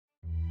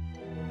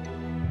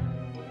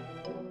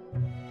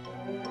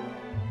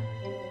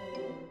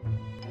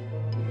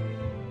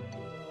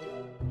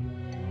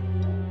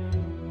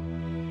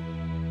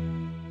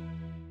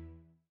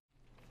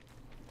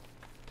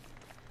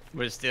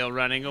We're still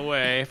running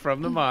away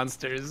from the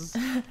monsters.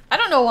 I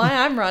don't know why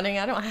I'm running.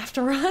 I don't have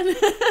to run.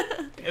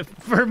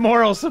 For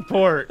moral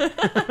support.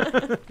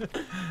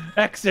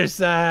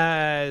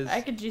 Exercise. I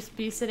could just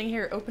be sitting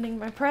here opening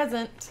my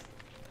present.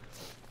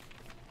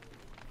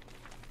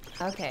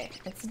 Okay,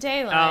 it's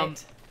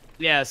daylight.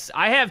 Yes,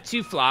 I have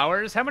 2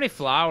 flowers. How many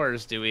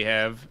flowers do we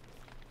have?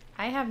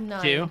 I have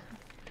 9. 2?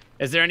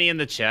 Is there any in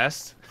the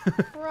chest?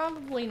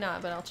 Probably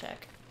not, but I'll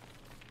check.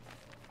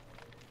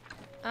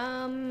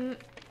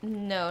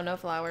 No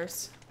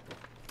flowers.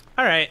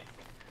 All right.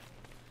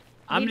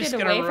 I'm just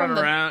gonna run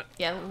around.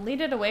 Yeah, lead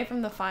it away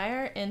from the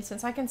fire, and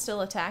since I can still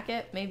attack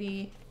it,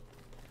 maybe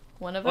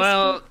one of us.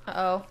 Well,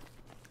 uh-oh,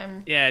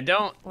 I'm. Yeah,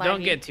 don't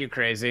get too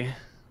crazy.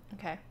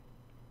 Okay.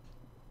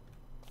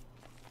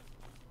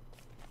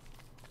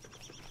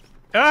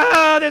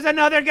 Oh, there's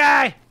another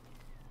guy.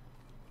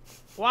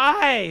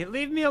 Why?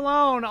 Leave me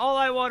alone. All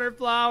I want are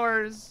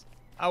flowers.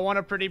 I want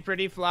a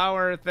pretty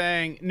flower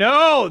thing.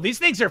 No, these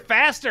things are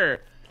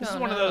faster. This is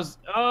one of those.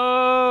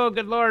 Oh,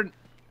 good lord.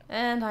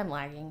 And I'm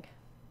lagging.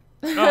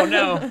 Oh,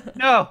 no.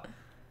 No.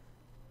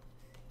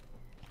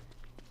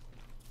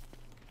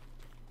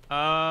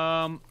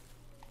 All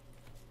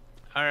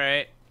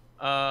right.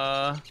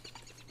 I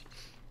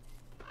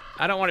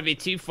don't want to be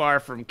too far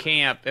from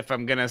camp if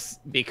I'm gonna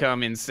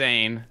become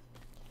insane.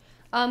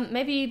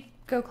 Maybe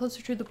go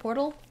closer to the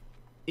portal?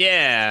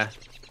 Yeah,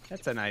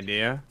 that's an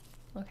idea.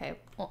 Okay,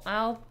 well,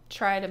 I'll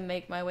try to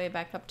make my way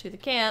back up to the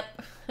camp.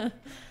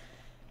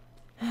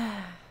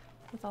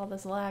 With all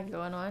this lag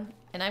going on.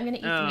 And I'm gonna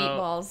eat the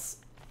meatballs.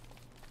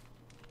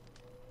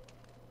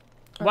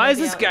 Why is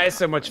this guy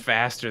so much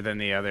faster than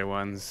the other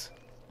ones?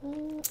 I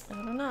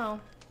don't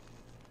know.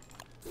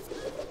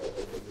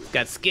 He's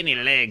got skinny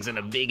legs and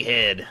a big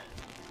head.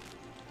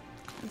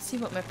 Let's see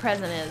what my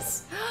present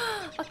is.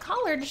 A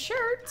collared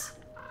shirt!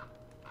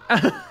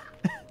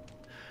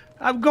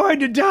 I'm going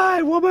to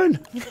die, woman!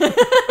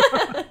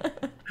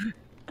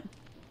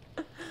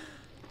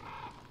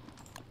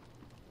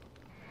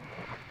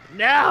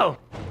 No!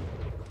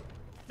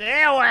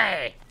 Stay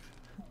away!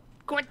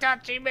 Quit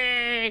touching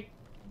me!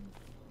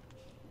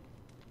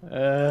 Did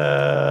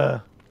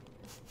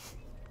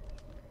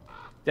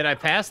I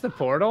pass the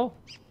portal?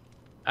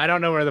 I don't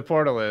know where the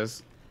portal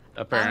is,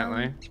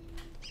 apparently.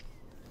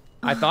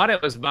 I thought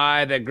it was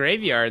by the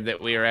graveyard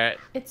that we were at.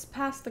 It's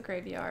past the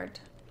graveyard.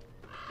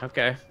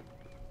 Okay.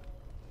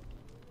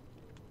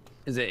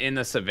 Is it in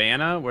the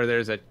savannah where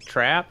there's a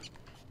trap?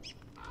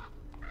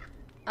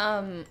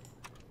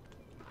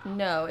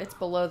 No, it's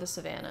below the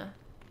savannah.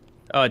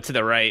 Oh, to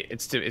the right.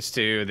 It's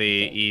to the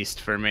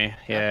east for me.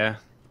 Yeah.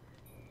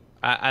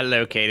 I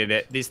located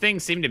it. These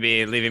things seem to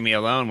be leaving me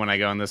alone when I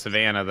go in the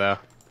savannah, though.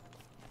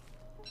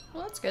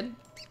 Well, that's good.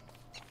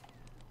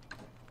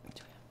 We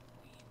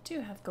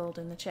do have gold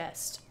in the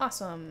chest.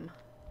 Awesome.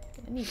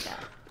 Gonna need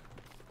that.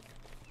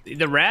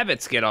 The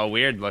rabbits get all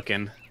weird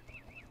looking.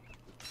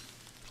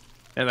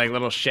 They're like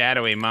little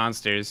shadowy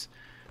monsters.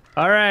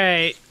 All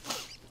right.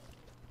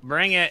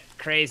 Bring it,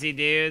 crazy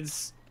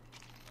dudes.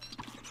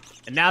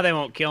 And now they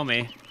won't kill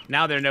me.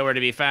 Now they're nowhere to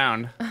be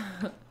found.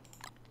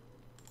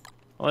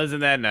 Well,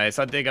 isn't that nice?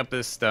 I'll dig up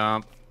this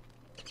stump.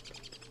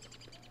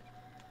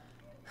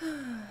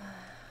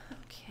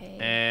 Okay.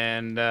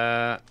 And,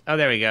 oh,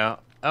 there we go.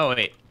 Oh,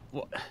 wait.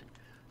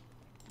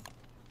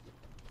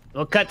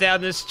 We'll cut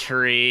down this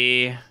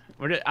tree.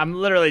 I'm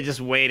literally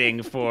just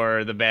waiting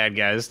for the bad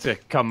guys to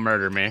come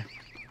murder me.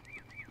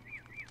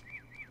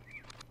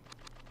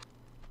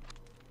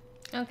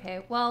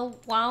 Okay, well,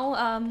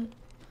 while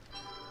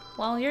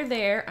you're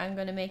there, I'm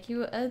gonna make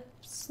you a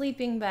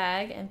sleeping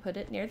bag and put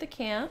it near the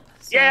camp.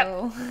 So...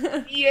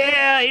 Yep.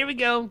 Yeah, here we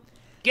go.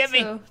 Get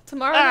me.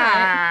 Tomorrow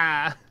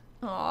night.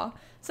 Aw.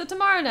 So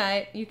tomorrow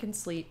night you can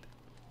sleep,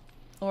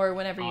 or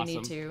whenever you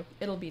need to.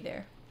 It'll be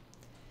there.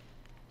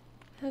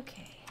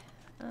 Okay.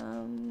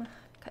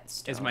 Cut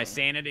stone. Is my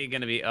sanity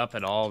gonna be up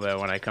at all though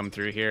when I come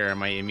through here? Or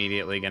am I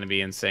immediately gonna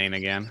be insane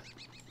again?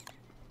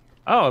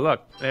 Oh,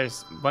 look,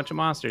 there's a bunch of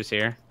monsters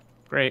here.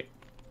 Great.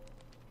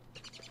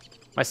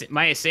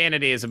 My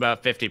sanity is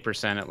about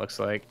 50%, it looks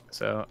like.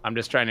 So I'm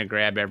just trying to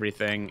grab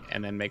everything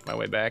and then make my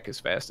way back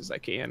as fast as I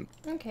can.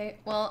 Okay,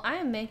 well, I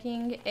am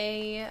making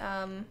a,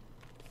 I'm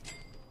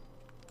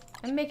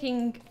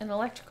making an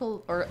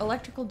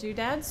electrical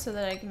doodads so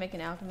that I can make an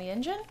alchemy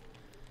engine.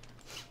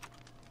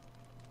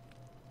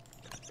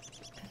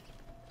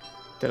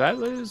 Did I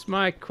lose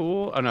my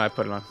cool? Oh no, I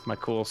put it on. My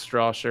cool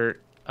straw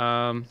shirt.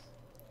 Oh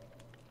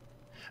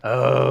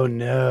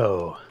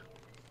no.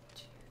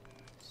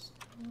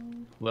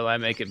 Will I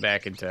make it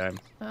back in time?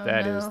 Oh,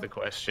 That no. is the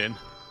question.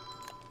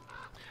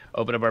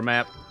 Open up our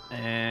map,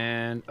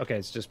 and okay,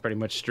 it's just pretty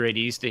much straight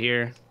east of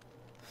here.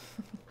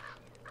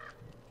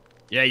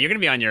 Yeah, you're gonna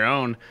be on your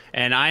own,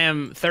 and I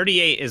am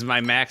 38 is my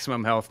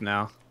maximum health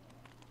now.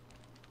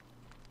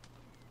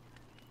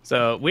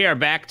 So we are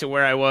back to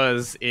where I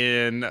was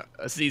in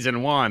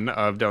season 1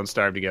 of Don't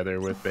Starve Together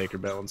with Baker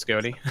Bell and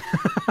Scoti.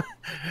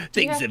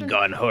 Things have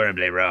gone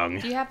horribly wrong.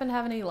 Do you happen to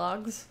have any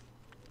logs?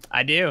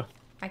 I do.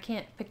 I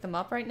can't pick them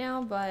up right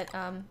now, but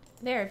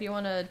There, if you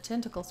want a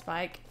tentacle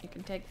spike, you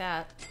can take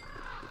that.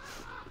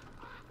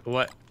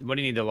 What do you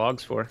need the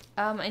logs for?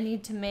 I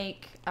need to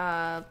make,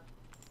 what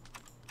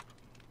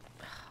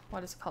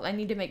is it called? I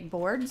need to make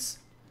boards.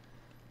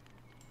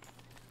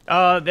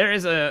 There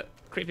is a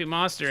creepy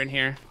monster in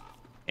here,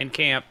 in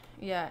camp.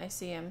 Yeah, I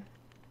see him.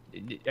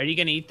 Are you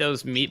gonna eat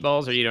those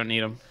meatballs, or you don't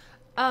need them?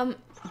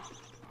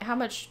 How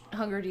much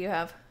hunger do you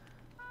have?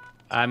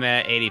 I'm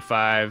at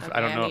 85. Okay, I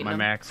don't know I'm what my eating 'em.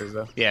 max is,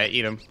 though. Yeah,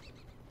 eat them.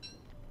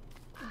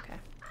 Okay.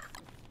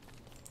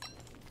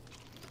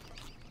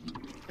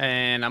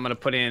 And I'm gonna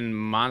put in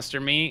monster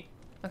meat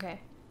Okay.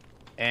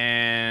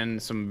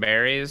 and some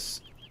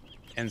berries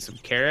and some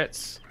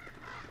carrots.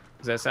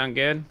 Does that sound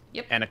good?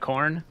 Yep. And a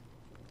corn.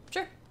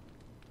 Sure.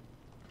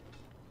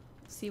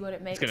 See what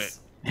it makes.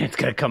 It's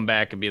gonna come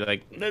back and be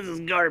like, this is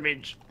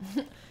garbage.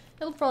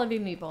 It'll probably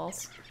be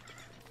meatballs.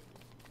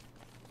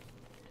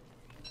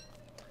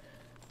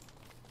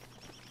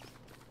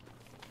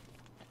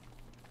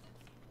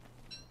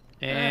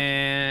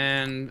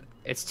 And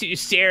it's too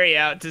scary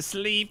out to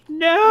sleep.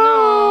 No!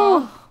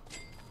 Oh.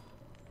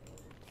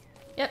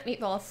 Yep,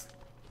 meatballs.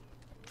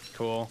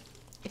 Cool.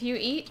 If you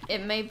eat, it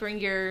may bring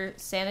your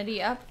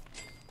sanity up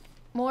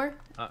more.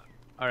 All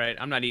right,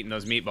 I'm not eating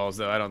those meatballs,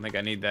 though. I don't think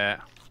I need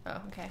that.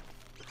 Oh, okay.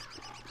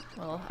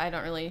 Well, I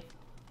don't really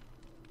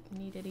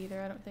need it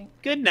either, I don't think.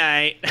 Good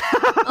night.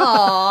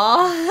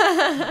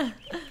 Aww.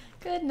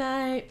 Good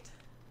night.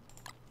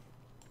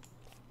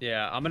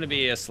 Yeah, I'm gonna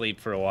be asleep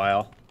for a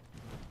while.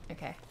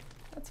 Okay,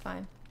 that's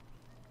fine.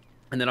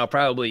 And then I'll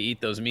probably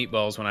eat those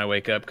meatballs when I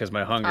wake up because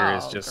my hunger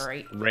is just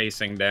great.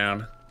 racing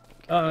down.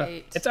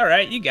 Great. It's all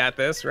right. You got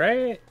this,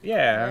 right?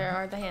 Yeah. There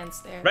are the hands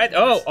there. Right. The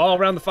hands. Oh, all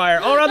around the fire.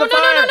 All around No, the no,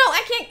 fire. no, no, no!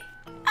 I can't.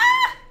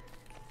 Ah!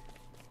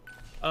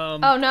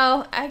 Um. Oh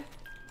no, I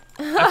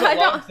I put I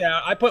don't. logs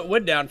down. I put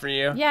wood down for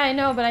you. Yeah, I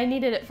know, but I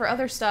needed it for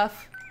other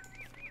stuff.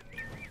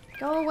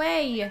 Go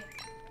away.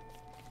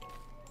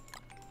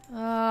 And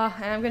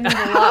I'm gonna need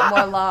a lot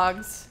more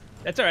logs.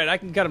 That's all right. I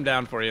can cut them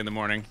down for you in the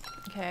morning.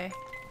 Okay.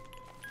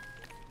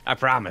 I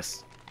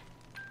promise.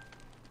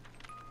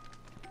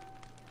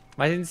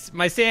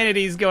 My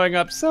sanity's going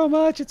up so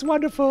much. It's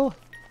wonderful.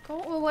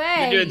 Go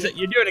away. You're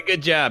doing a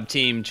good job,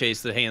 team.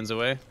 Chase the hands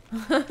away.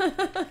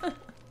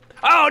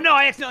 Oh no!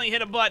 I accidentally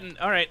hit a button.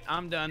 All right,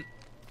 I'm done.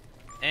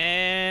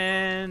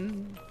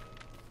 And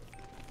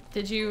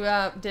Did you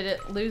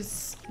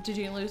lose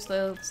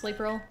the sleep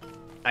roll?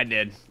 I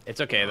did. It's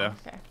okay though.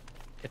 Okay.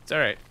 It's all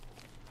right.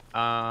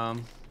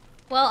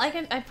 Well,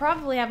 I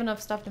probably have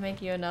enough stuff to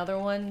make you another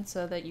one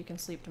so that you can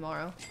sleep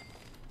tomorrow.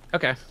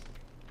 Okay.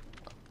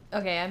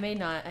 Okay, I may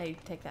not. I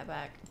take that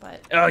back, but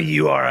Oh,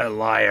 you are a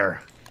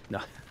liar. No.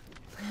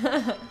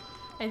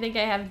 I think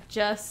I have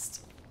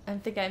just. I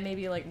think I may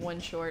be like one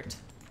short.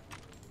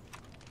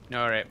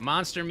 All right.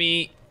 Monster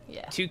meat.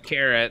 Yeah. 2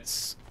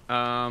 carrots.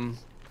 Yeah.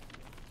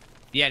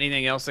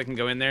 Anything else that can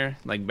go in there,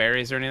 like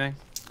berries or anything?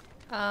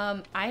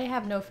 I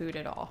have no food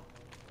at all.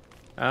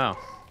 Oh.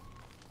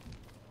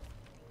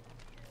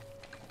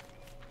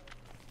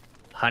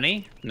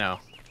 Honey? No.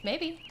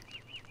 Maybe.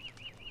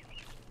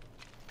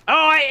 Oh,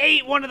 I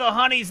ate one of the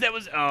honeys that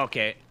was... Oh,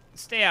 okay.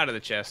 Stay out of the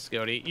chest,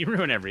 Scoti. You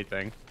ruin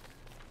everything.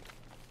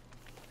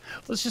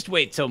 Let's just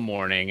wait till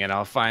morning, and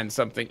I'll find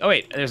something. Oh,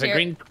 wait. There's a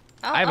green...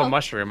 I have a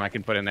mushroom I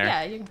can put in there.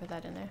 Yeah, you can put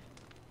that in there.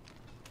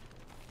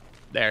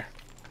 There.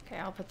 Okay,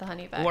 I'll put the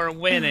honey back. We're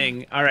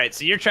winning. All right,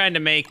 so you're trying to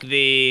make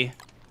the...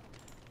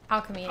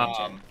 Alchemy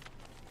engine.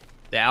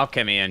 The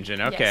alchemy engine.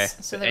 Okay.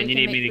 Yes, so that and we you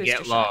can need me make to get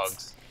booster shots.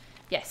 logs.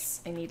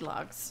 Yes, I need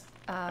logs.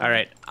 All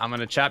right, I'm going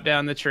to chop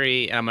down the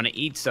tree, and I'm going to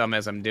eat some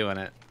as I'm doing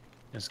it.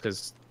 Just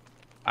because...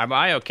 Am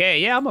I okay?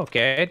 Yeah, I'm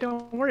okay.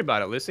 Don't worry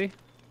about it, Lucy.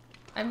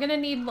 I'm gonna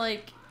need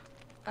like,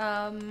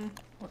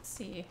 let's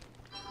see,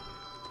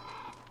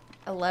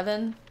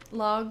 11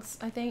 logs,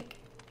 I think.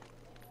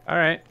 All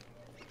right.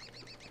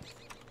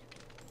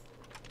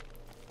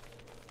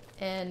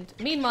 And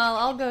meanwhile,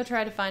 I'll go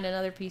try to find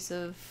another piece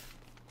of,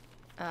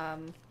 what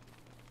am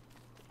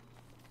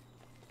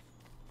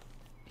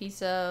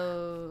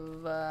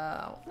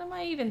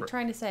I even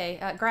trying to say?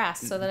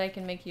 Grass, so that I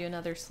can make you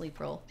another sleep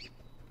roll.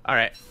 All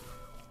right.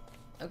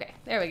 Okay,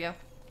 there we go.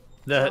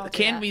 The I'll do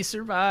can that. we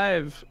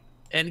survive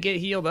and get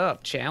healed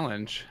up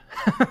challenge.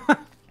 Oh,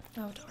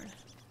 darn.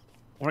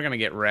 We're gonna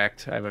get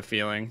wrecked, I have a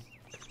feeling.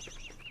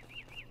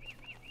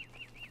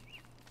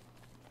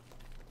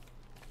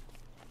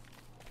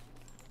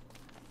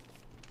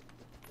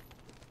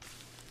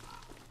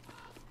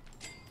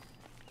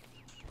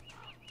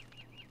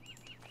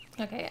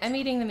 Okay, I'm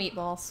eating the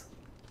meatballs.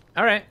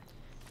 All right.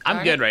 I'm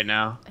Darn good it. right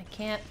now. I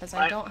can't because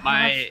I don't have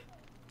My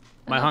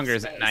enough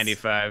hunger's at space.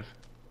 95.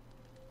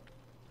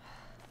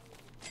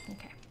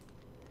 Okay.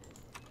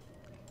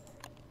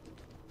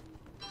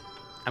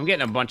 I'm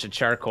getting a bunch of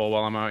charcoal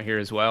while I'm out here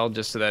as well,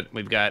 just so that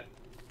we've got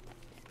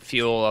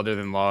fuel other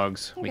than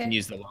logs. We can Okay.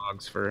 use the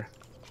logs for...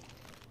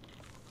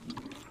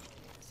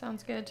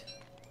 Sounds good.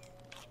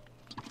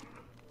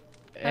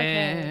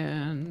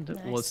 And Nice.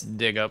 let's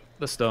dig up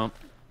the stump.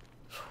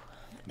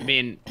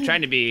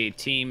 Trying to be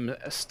team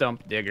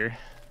stump digger.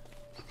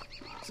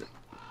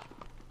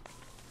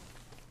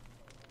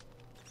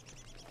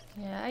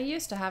 Yeah, I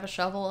used to have a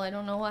shovel. I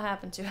don't know what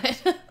happened to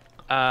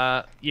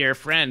it. Your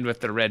friend with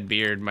the red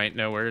beard might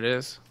know where it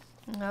is.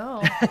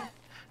 No.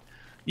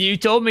 You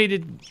told me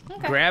to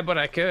Okay. grab what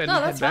I could. No,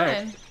 and that's head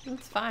back. fine.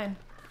 That's fine.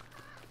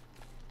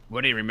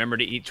 Woody, remember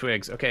to eat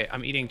twigs. Okay,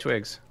 I'm eating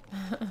twigs.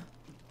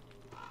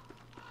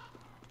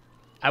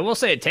 I will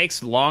say it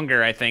takes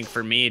longer, I think,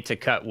 for me to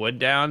cut wood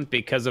down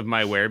because of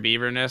my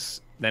werebeaverness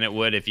than it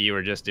would if you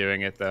were just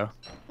doing it, though.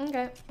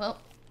 Okay, well,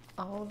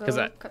 I'll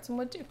go cut some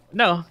wood too.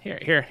 No, here.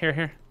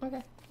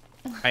 Okay.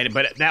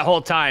 But that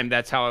whole time,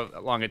 that's how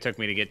long it took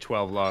me to get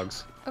 12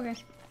 logs. Okay.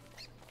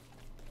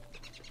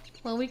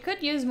 Well, we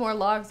could use more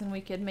logs and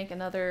we could make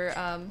another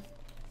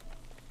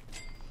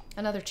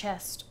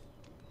chest.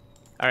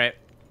 All right.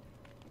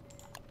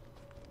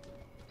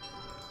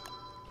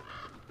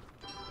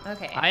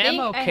 Okay, I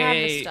think am okay. I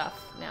have the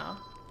stuff now.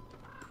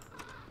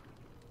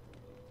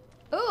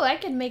 Oh, I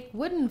can make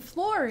wooden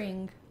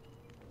flooring.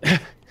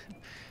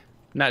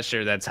 Not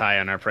sure that's high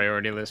on our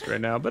priority list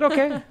right now, but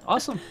okay.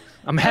 Awesome.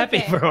 I'm happy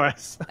Okay. for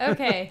us.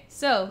 Okay,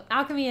 so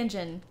alchemy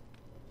engine.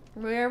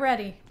 We're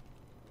ready.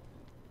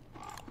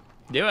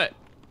 Do it.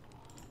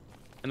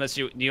 Unless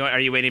are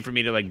you waiting for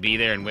me to like be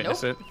there and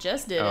witness Nope,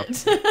 just did Oh.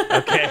 it.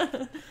 Okay.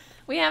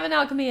 We have an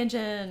alchemy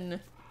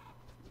engine.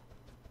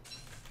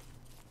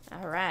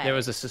 All right. There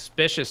was a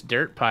suspicious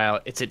dirt pile.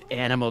 It's an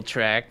animal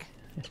track.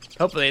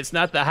 Hopefully it's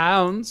not the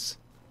hounds.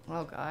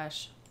 Oh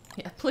gosh.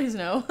 Yeah, please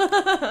no.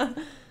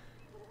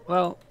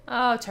 Well.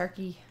 Oh,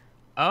 turkey.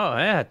 Oh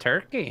yeah,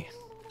 turkey.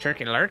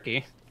 Turkey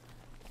lurkey.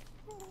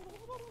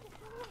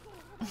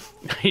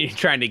 Are you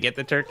trying to get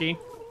the turkey?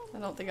 I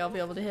don't think I'll be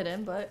able to hit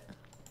him, but...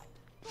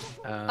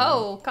 Um,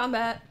 Oh,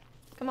 combat.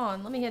 Come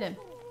on, let me hit him.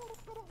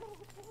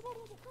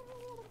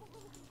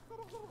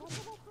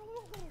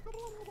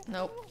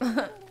 Nope.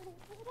 I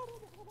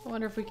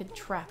wonder if we could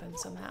trap him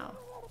somehow.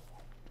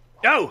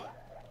 Oh!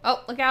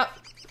 Oh, look out.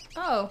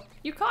 Oh,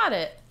 you caught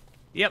it.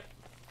 Yep.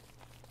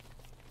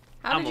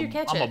 How did you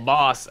catch I'm it? a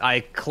boss.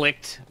 I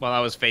clicked while I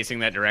was facing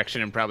that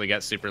direction and probably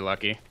got super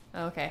lucky.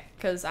 Okay,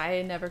 because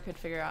I never could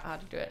figure out how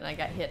to do it, and I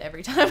got hit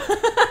every time.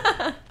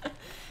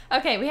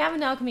 Okay, we have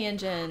an alchemy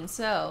engine,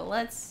 so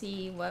let's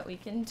see what we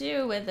can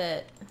do with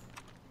it.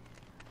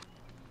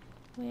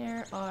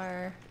 Where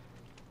are...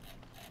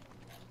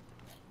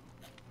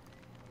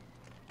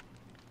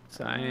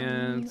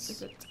 Science.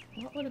 Is it,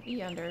 what would it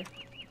be under?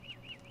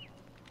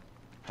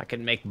 I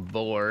can make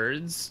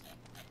boards.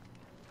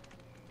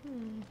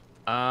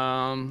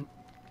 A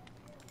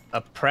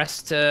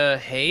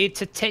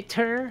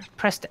prestidigitator?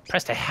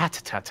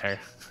 Prestidigitator.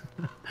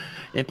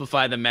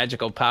 Amplify the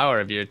magical power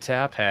of your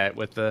top hat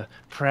with the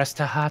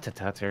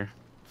prestidigitator.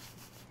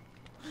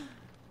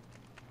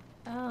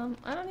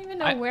 I don't even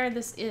know where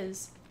this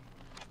is.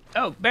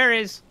 Oh,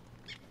 berries.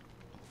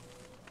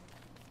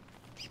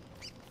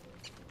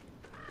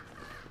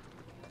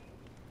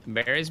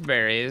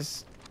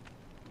 Berries.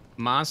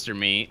 Monster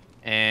meat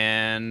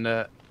and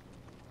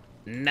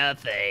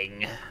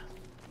nothing.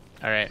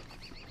 All right.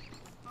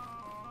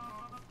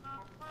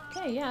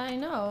 Okay, yeah, I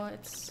know.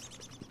 It's...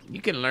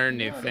 You can learn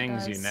new what it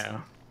things, you does.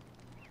 know.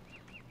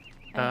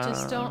 I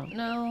just don't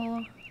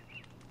know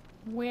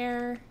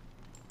where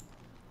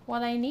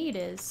what I need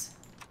is.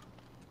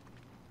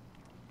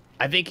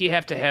 I think you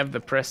have to have the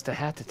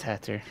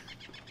prestidigitator.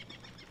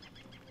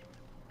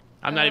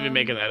 I'm not even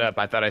making that up.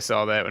 I thought I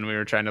saw that when we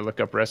were trying to look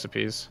up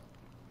recipes.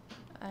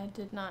 I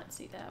did not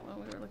see that when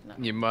we were looking up.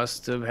 You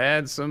must have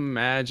had some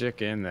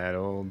magic in that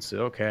old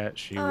silk hat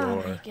she Oh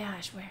wore. my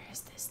gosh, where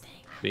is this thing?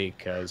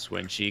 Because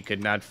when she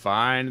could not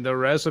find the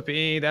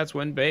recipe, that's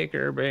when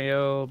Baker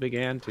Bale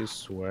began to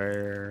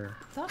swear.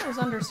 I thought it was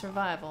under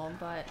survival,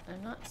 but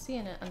I'm not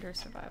seeing it under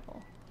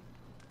survival.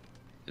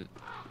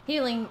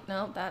 Healing,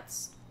 no,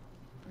 that's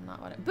not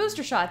what it...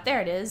 Booster shot,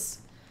 there it is.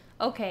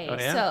 Okay, Oh,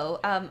 yeah? so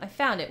I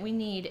found it. We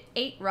need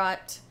 8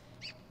 rot,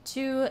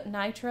 2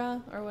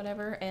 nitra or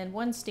whatever, and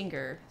 1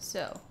 stinger.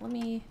 So let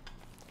me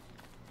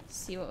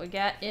see what we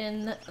got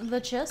in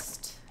the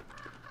chest.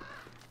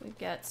 We've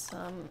got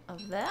some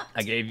of that.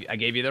 I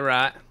gave you the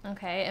rot.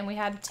 Okay, and we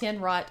had 10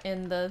 rot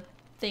in the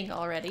thing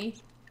already.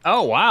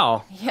 Oh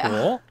wow. Yeah.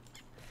 Cool.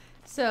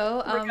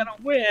 So We're gonna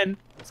win.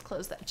 let's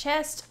close that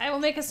chest. I will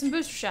make us some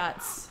booster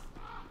shots.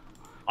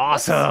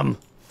 Awesome.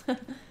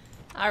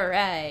 All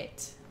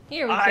right,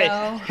 here we I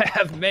go.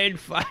 have made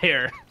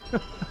fire.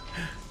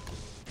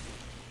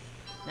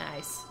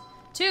 Nice.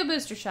 2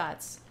 booster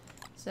shots.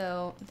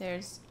 So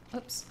there's,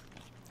 oops.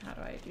 How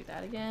do I do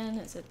that again?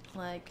 Is it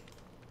like,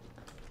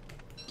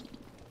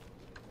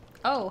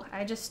 oh,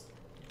 I just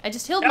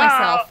healed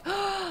myself.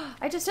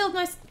 I just healed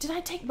did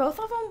I take both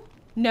of them?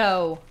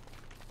 No.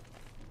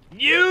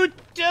 You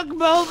took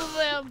both of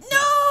them. No,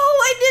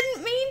 I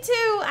didn't mean to.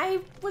 I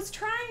was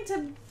trying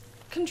to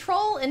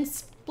control and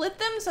split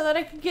them so that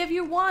I could give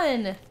you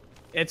 1.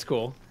 It's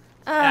cool.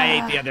 I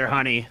ate the other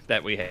honey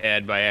that we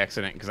had by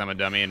accident because I'm a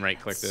dummy and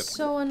right-clicked it.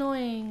 So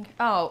annoying.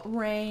 Oh,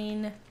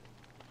 rain.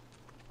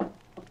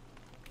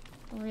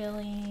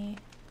 Really?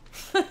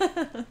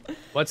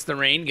 What's the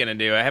rain gonna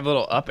do? I have a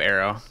little up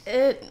arrow.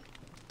 It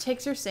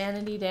takes your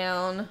sanity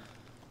down.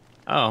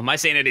 Oh, my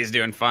sanity's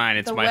doing fine.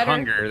 It's The my wetter-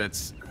 hunger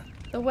that's...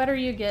 The wetter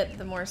you get,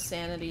 the more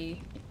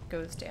sanity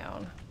goes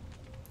down.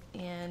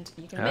 And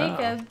you can make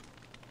a,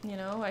 you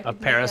know, I could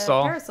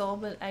parasol? make a parasol,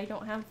 but I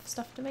don't have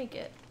stuff to make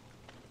it.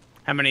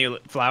 How many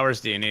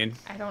flowers do you need?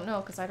 I don't know,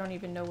 because I don't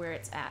even know where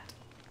it's at.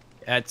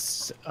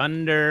 It's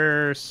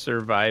under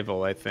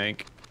survival, I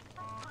think.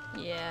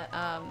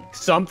 Yeah,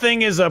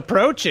 Something is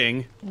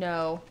approaching.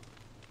 No.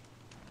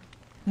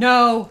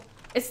 No!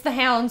 It's the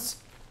hounds!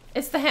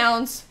 It's the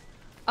hounds!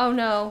 Oh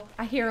no,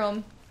 I hear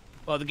them.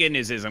 Well, the good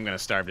news is I'm gonna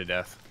starve to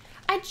death.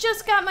 I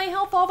just got my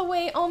health all the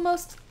way,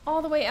 almost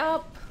all the way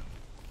up.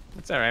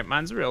 That's alright,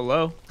 mine's real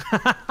low.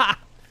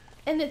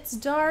 And it's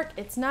dark,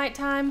 it's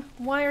nighttime.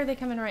 Why are they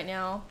coming right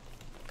now?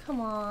 Come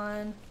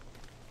on.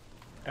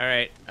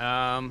 Alright,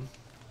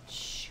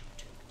 Shoot.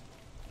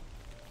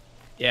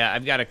 yeah,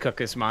 I've gotta cook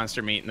this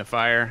monster meat in the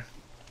fire.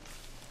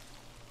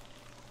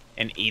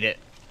 And eat it.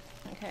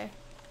 Okay.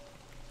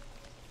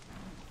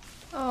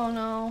 Oh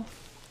no.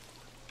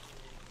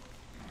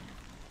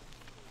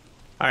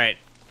 Alright,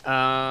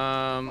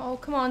 Oh,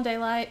 come on,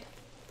 daylight.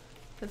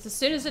 Because as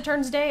soon as it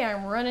turns day,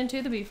 I'm running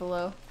to the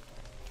beefalo.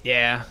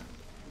 yeah.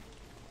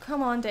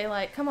 Come on,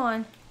 daylight, come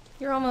on.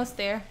 You're almost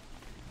there.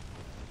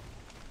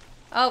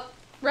 Oh,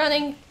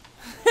 running.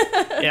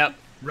 Yep,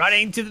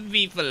 running to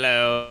the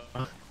beefalo.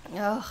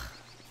 Ugh.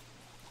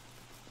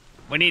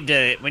 We need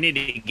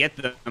to get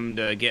them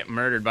to get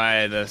murdered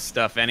by the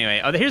stuff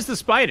anyway. Oh, here's the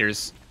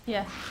spiders.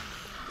 Yeah.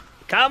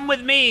 Come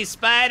with me,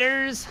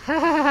 spiders.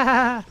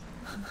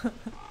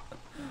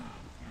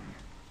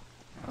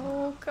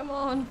 Oh, come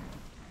on.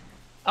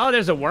 Oh,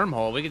 there's a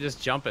wormhole. We could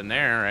just jump in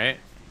there, right?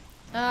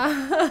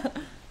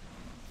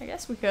 I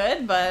guess we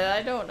could, but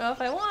I don't know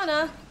if I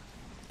wanna.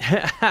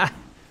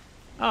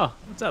 Oh,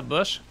 what's up,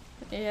 Bush?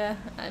 Yeah,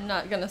 I'm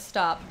not gonna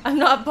stop. I'm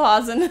not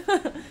pausing.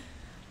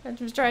 I'm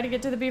just trying to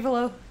get to the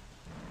beefalo.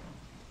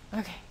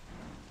 Okay.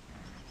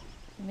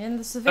 I'm in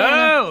the savannah.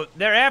 Oh,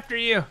 they're after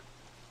you.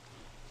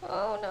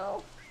 Oh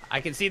no.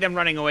 I can see them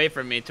running away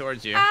from me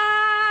towards you.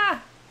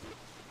 Ah!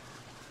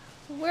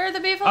 Where are the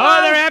beefalo?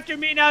 Oh, they're after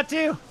me now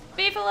too.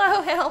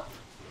 Beefalo, help!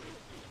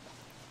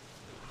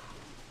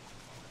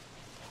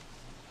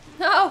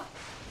 No!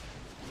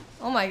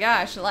 Oh my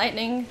gosh,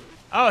 lightning.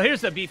 Oh,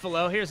 here's the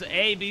beefalo. Here's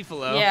a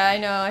beefalo. Yeah, I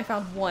know. I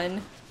found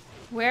one.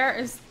 Where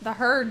is the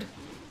herd?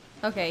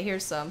 Okay,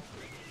 here's some.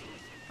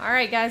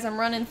 Alright, guys, I'm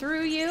running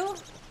through you.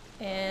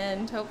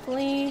 And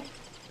hopefully...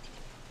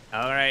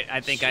 All right, I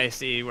think I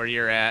see where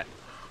you're at.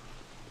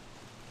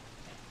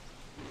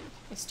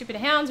 These stupid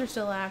hounds are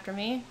still after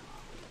me.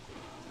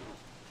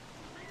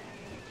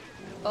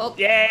 Oh.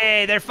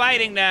 Yay, they're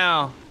fighting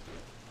now.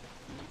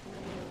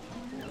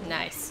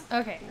 Nice.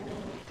 Okay.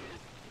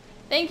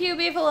 Thank you,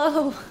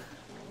 beefalo.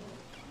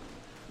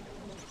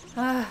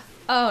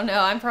 Oh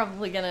no, I'm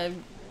probably gonna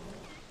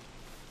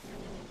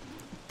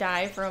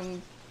die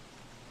from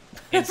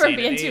from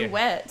being too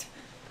wet.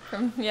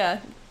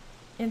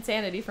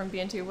 Insanity from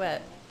being too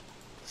wet.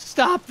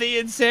 Stop the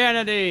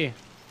insanity!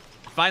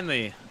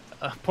 Finally,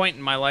 a point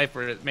in my life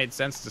where it made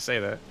sense to say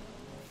that.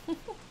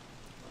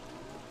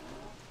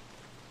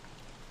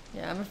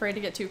 Yeah, I'm afraid to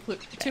get too close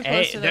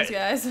Hey, to those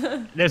guys.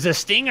 There's a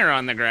stinger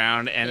on the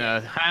ground and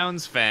a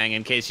hound's fang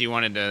in case you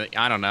wanted to,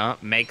 I don't know,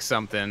 make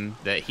something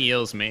that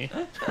heals me.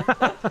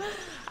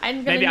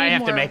 Maybe I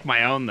have to make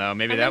my own, though.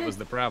 Maybe that was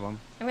the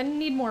problem. I'm gonna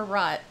need more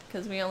rot,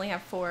 because we only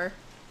have 4.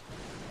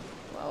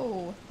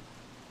 Whoa.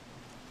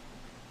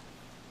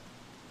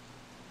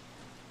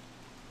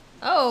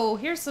 Oh,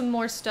 here's some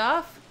more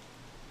stuff.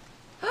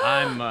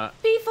 I'm,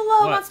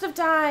 Beefalo what? must have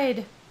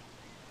died.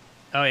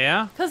 Oh,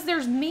 yeah? Because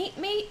there's meat?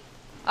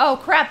 Oh,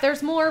 crap,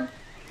 there's more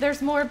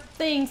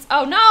things.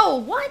 Oh, no,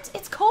 what?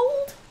 It's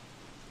cold?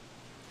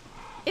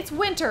 It's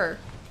winter.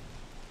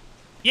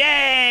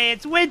 Yay,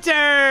 it's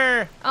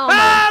winter! Oh,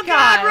 my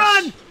God,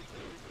 gosh.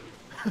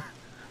 run!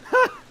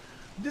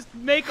 Just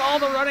make all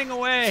the running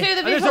away. To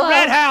the There's a beefalo.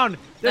 red hound!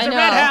 There's a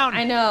red hound!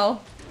 I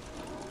know.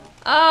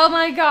 Oh,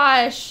 my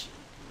gosh.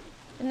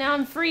 And now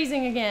I'm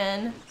freezing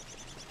again.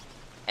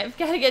 I've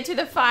got to get to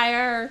the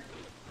fire.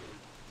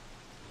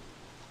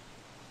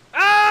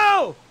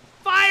 Oh!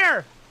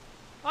 Fire!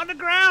 On the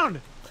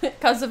ground!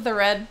 Because of the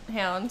red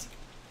hound.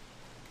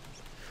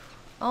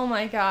 Oh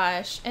my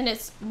gosh. And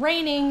it's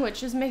raining,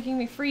 which is making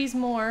me freeze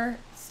more.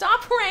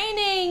 Stop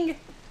raining!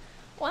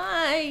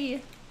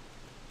 Why?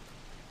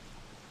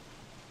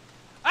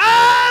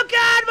 Oh,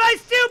 God, my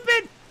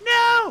stupid!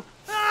 No!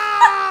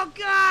 Oh,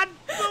 God!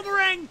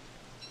 Boomerang!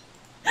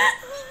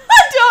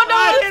 I don't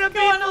know what's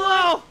going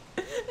on.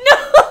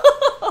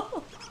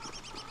 No!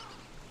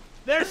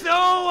 They're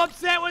so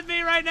upset with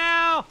me right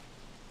now!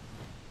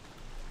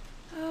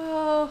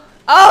 Oh.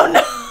 Oh,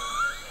 no!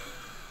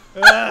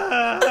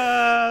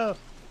 Oh.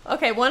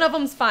 Okay, one of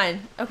them's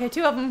fine. Okay,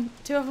 two of them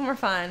are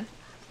fine.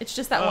 It's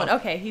just that one.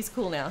 Okay, he's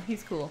cool now.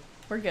 He's cool.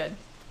 We're good.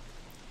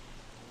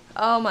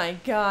 Oh my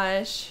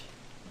gosh.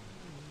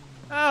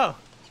 Oh,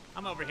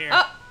 I'm over here.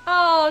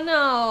 Oh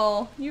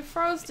no. You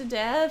froze to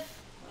death.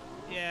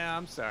 Yeah,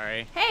 I'm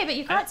sorry. Hey, but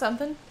you caught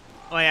something.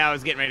 Oh yeah, I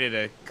was getting ready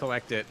to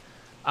collect it.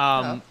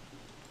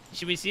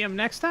 Should we see him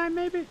next time,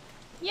 maybe?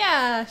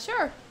 Yeah,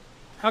 sure.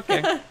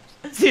 Okay.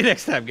 See you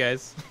next time,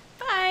 guys.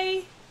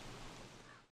 Bye.